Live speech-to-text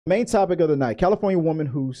Main topic of the night: California woman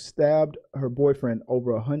who stabbed her boyfriend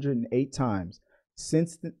over 108 times,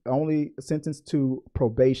 only sentenced to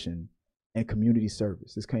probation and community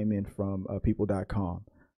service. This came in from people.com.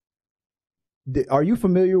 Are you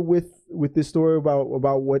familiar with this story about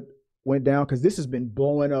what went down? Because this has been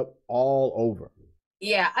blowing up all over.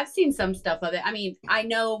 Yeah, I've seen some stuff of it. I mean, I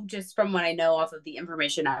know just from what I know off of the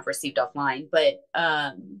information I've received offline, but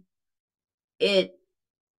it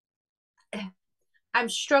I'm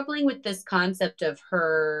struggling with this concept of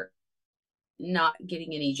her not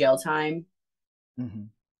getting any jail time Mm-hmm.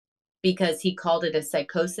 because he called it a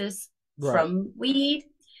psychosis Right. from weed.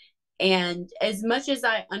 And as much as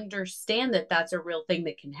I understand that that's a real thing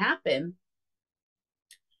that can happen,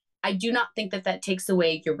 I do not think that that takes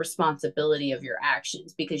away your responsibility of your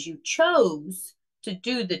actions because you chose to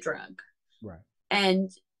do the drug. Right.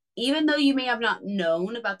 And even though you may have not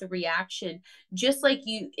known about the reaction, just like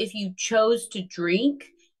if you chose to drink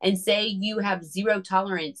and say you have zero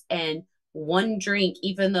tolerance and one drink,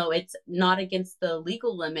 even though it's not against the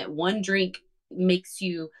legal limit, one drink makes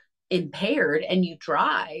you impaired and you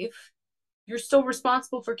drive, you're still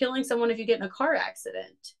responsible for killing someone if you get in a car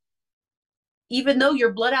accident, even though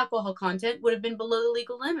your blood alcohol content would have been below the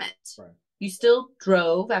legal limit. Right. You still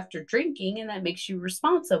drove after drinking, and that makes you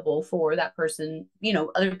responsible for that person,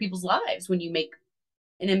 other people's lives when you make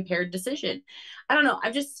an impaired decision. I don't know.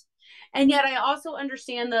 And yet I also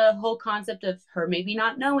understand the whole concept of her maybe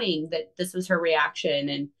not knowing that this was her reaction.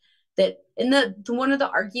 And that in one of the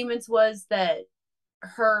arguments was that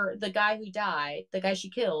the guy who died, the guy she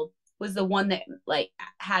killed, was the one that like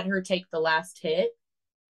had her take the last hit.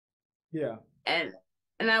 Yeah. and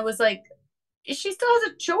and I was like, she still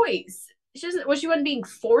has a choice. She wasn't being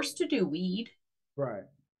forced to do weed. Right.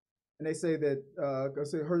 And they say that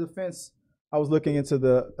her defense. I was looking into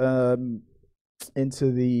the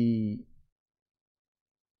into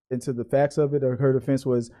the facts of it. Or her defense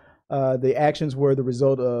was the actions were the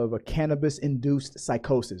result of a cannabis-induced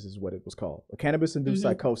psychosis, is what it was called, a cannabis-induced Mm-hmm.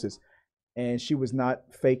 psychosis, and she was not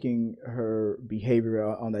faking her behavior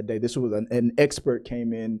on that day. This was an expert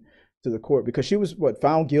came in to the court because she was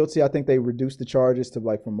found guilty. I think they reduced the charges to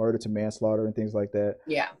like from murder to manslaughter and things like that.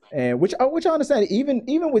 Yeah. And which I understand.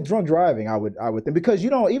 Even with drunk driving, I would think, because you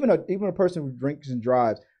don't, even a person who drinks and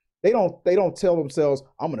drives, they don't tell themselves,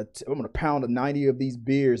 I'm gonna pound 90 of these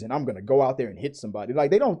beers and I'm gonna go out there and hit somebody. Like,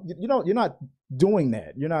 they don't, you're not doing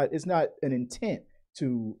that. You're not. It's not an intent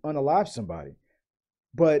to unalive somebody.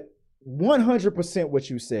 But 100% what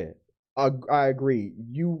you said, I agree.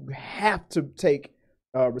 You have to take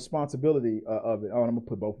responsibility of it. Oh, I'm gonna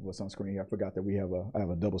put both of us on screen. I forgot that I have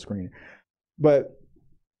a double screen, but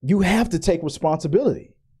you have to take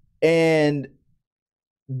responsibility, and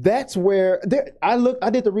that's where I looked. I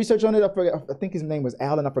did the research on it. I forgot. I think his name was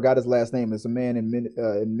Allen. I forgot his last name. It's a man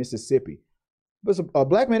in Mississippi. But it's a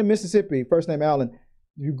black man in Mississippi. First name Allen.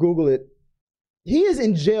 You Google it. He is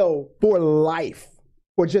in jail for life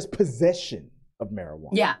for just possession of marijuana.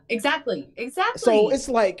 Yeah, exactly. So Exactly. it's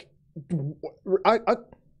like, I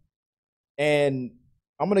and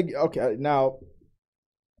I'm gonna okay now.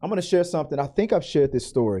 I'm gonna share something. I think I've shared this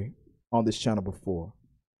story on this channel before,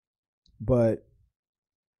 but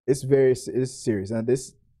it's serious. And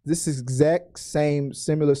this exact same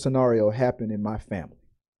similar scenario happened in my family.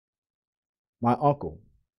 My uncle,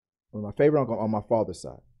 one of my favorite uncle on my father's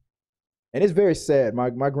side, and it's very sad. My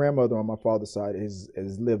grandmother on my father's side has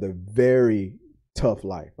lived a very tough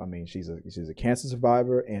life. I mean, she's a cancer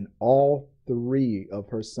survivor, and all three of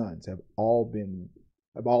her sons have all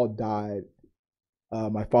died.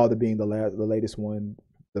 My father being the latest one.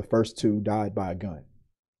 The first two died by a gun.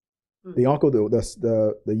 The Mm-hmm. uncle,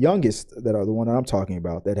 the youngest, that are the one that I'm talking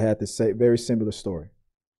about, that had this very similar story.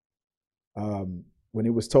 When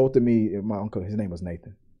it was told to me, my uncle, his name was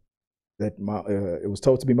Nathan, that it was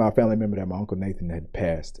told to me, my family member, that my uncle Nathan had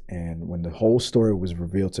passed. And when the whole story was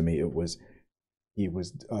revealed to me, he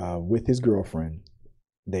was with his girlfriend.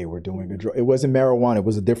 They were doing a drug. It wasn't marijuana. It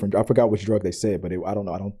was a different. I forgot which drug they said, but I don't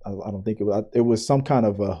know. I don't think it was. It was some kind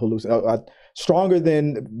of hallucination. Stronger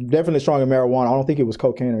than, definitely stronger than marijuana. I don't think it was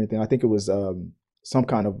cocaine or anything. I think it was some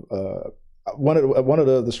kind of one of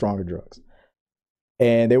the stronger drugs.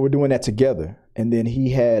 And they were doing that together. And then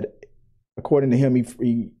he had, according to him,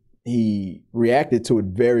 he reacted to it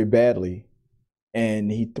very badly,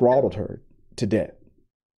 and he throttled her to death,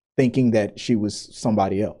 thinking that she was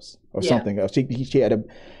somebody else or Yeah. something else. She had a,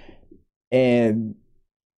 and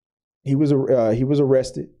he was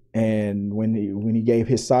arrested. And when he gave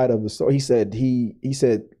his side of the story, he said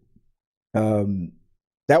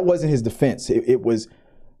that wasn't his defense. It was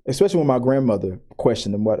especially when my grandmother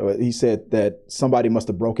questioned him, what he said that somebody must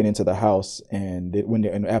have broken into the house and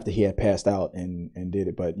after he had passed out and did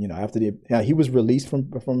it. But after he was released from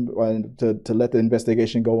to let the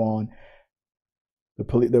investigation go on.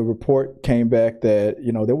 The report came back that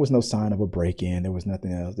there was no sign of a break-in. There was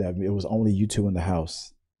nothing else. That it was only you two in the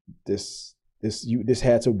house. This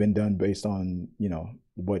had to have been done based on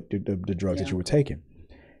what the drugs that you were taking.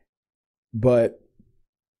 But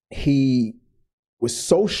he was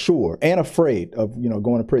so sure and afraid of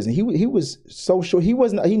going to prison. He was so sure. He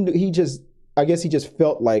wasn't. I guess he just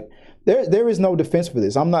felt like there is no defense for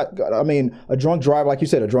this. I mean, a drunk driver, like you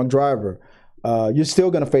said, a drunk driver. You're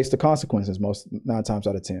still going to face the consequences 9 times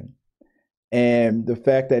out of 10. And the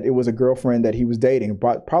fact that it was a girlfriend that he was dating,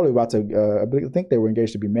 probably about to, I think they were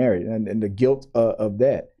engaged to be married, and the guilt of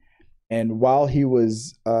that. And while he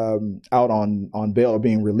was out on bail or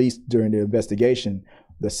being released during the investigation,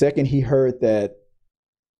 the second he heard that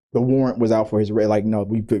the warrant was out for his arrest, like, no,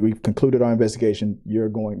 we've concluded our investigation. You're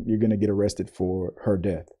going to get arrested for her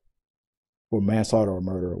death, or manslaughter or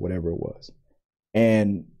murder or whatever it was.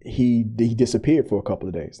 And he disappeared for a couple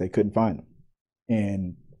of days. They couldn't find him.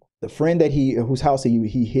 And the friend whose house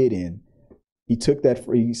he hid in, he took that.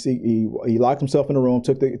 He locked himself in a room,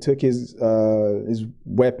 took his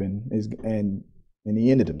weapon, and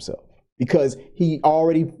he ended himself because he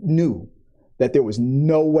already knew that there was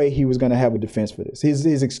no way he was going to have a defense for this.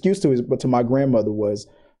 His excuse to my grandmother was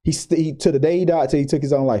he to the day he died, till he took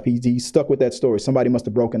his own life. He stuck with that story. Somebody must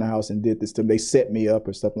have broken the house and did this to him. They set me up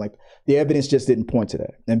or something like that. The evidence just didn't point to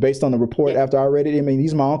that. And based on the report after I read it, I mean,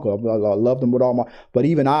 he's my uncle. I loved him with all but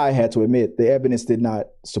even I had to admit the evidence did not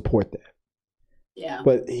support that. Yeah.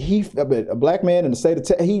 But a black man in the state of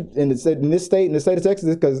in the state of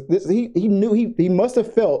Texas, because he knew he must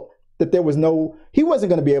have felt that he wasn't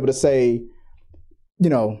going to be able to say,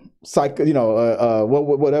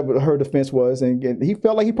 whatever her defense was, and he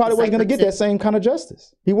felt like he probably wasn't going to get that same kind of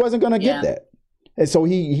justice. He wasn't going to get that, and so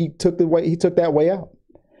he took that way out.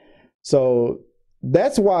 So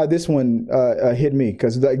that's why this one hit me,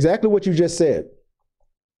 because exactly what you just said.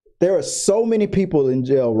 There are so many people in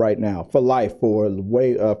jail right now for life for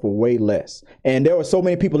way less, and there are so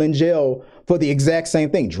many people in jail for the exact same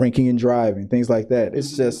thing, drinking and driving, things like that.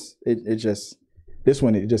 It's just this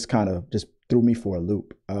one, it just kind of just threw me for a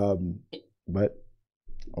loop. But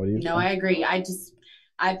what do you think? I agree.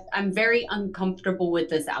 I'm very uncomfortable with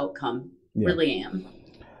this outcome. Yeah. Really am.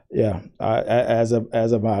 Yeah, as of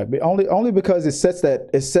I, only because it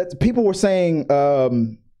sets people were saying,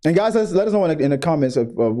 and guys, let us know in the comments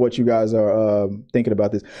of what you guys are thinking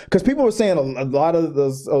about this, because people were saying a lot of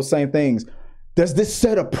those same things. Does this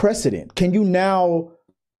set a precedent? Can you now,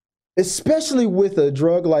 especially with a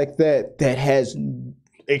drug like that has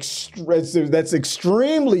that's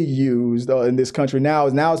extremely used in this country now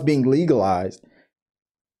it's being legalized,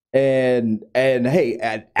 and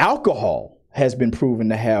alcohol has been proven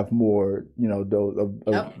to have more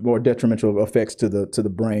more detrimental effects to the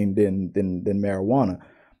brain than marijuana.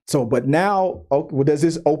 So, but now, does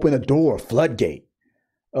this open a floodgate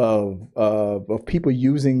of people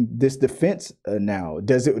using this defense now?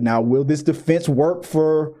 Will this defense work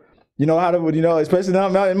for? Especially now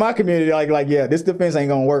in my community, yeah, this defense ain't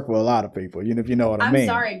gonna work for a lot of people, if you know what I mean. I'm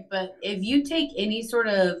sorry, but if you take any sort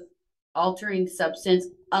of altering substance,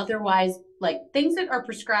 otherwise, like things that are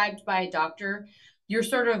prescribed by a doctor, you're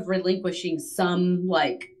sort of relinquishing some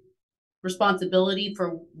responsibility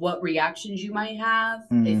for what reactions you might have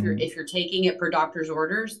if you're taking it per doctor's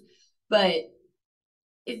orders. But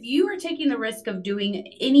if you are taking the risk of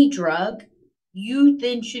doing any drug, you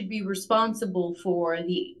then should be responsible for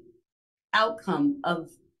the outcome of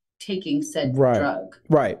taking said drug.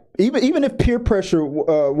 Right. Even if peer pressure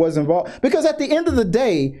was involved, because at the end of the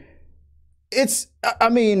day, what's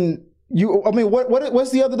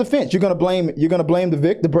the other defense? You're gonna blame the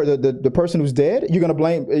victim, the person who's dead. You're gonna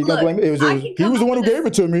blame he was the one who gave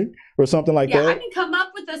it to me, or something like that. I can come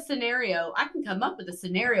up with a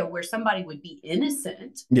scenario where somebody would be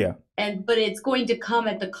innocent. Yeah. But it's going to come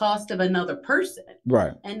at the cost of another person.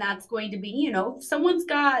 Right. And that's going to be, if someone's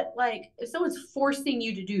forcing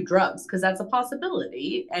you to do drugs, because that's a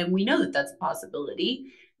possibility, and we know that that's a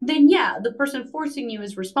possibility, then the person forcing you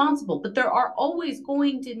is responsible. But there are always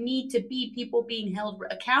going to need to be people being held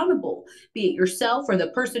accountable, be it yourself or the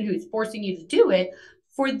person who's forcing you to do it,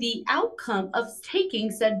 for the outcome of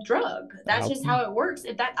taking said drug. That's just how it works.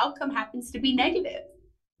 If that outcome happens to be negative.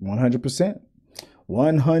 100%.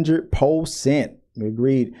 100%.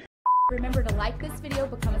 Agreed. Remember to like this video,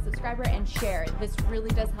 become a subscriber, and share. This really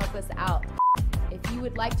does help us out. If you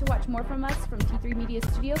would like to watch more from us from T3 Media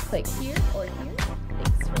Studio, click here or here.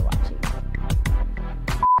 Thanks for watching.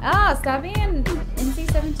 Stop being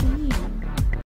NC-17.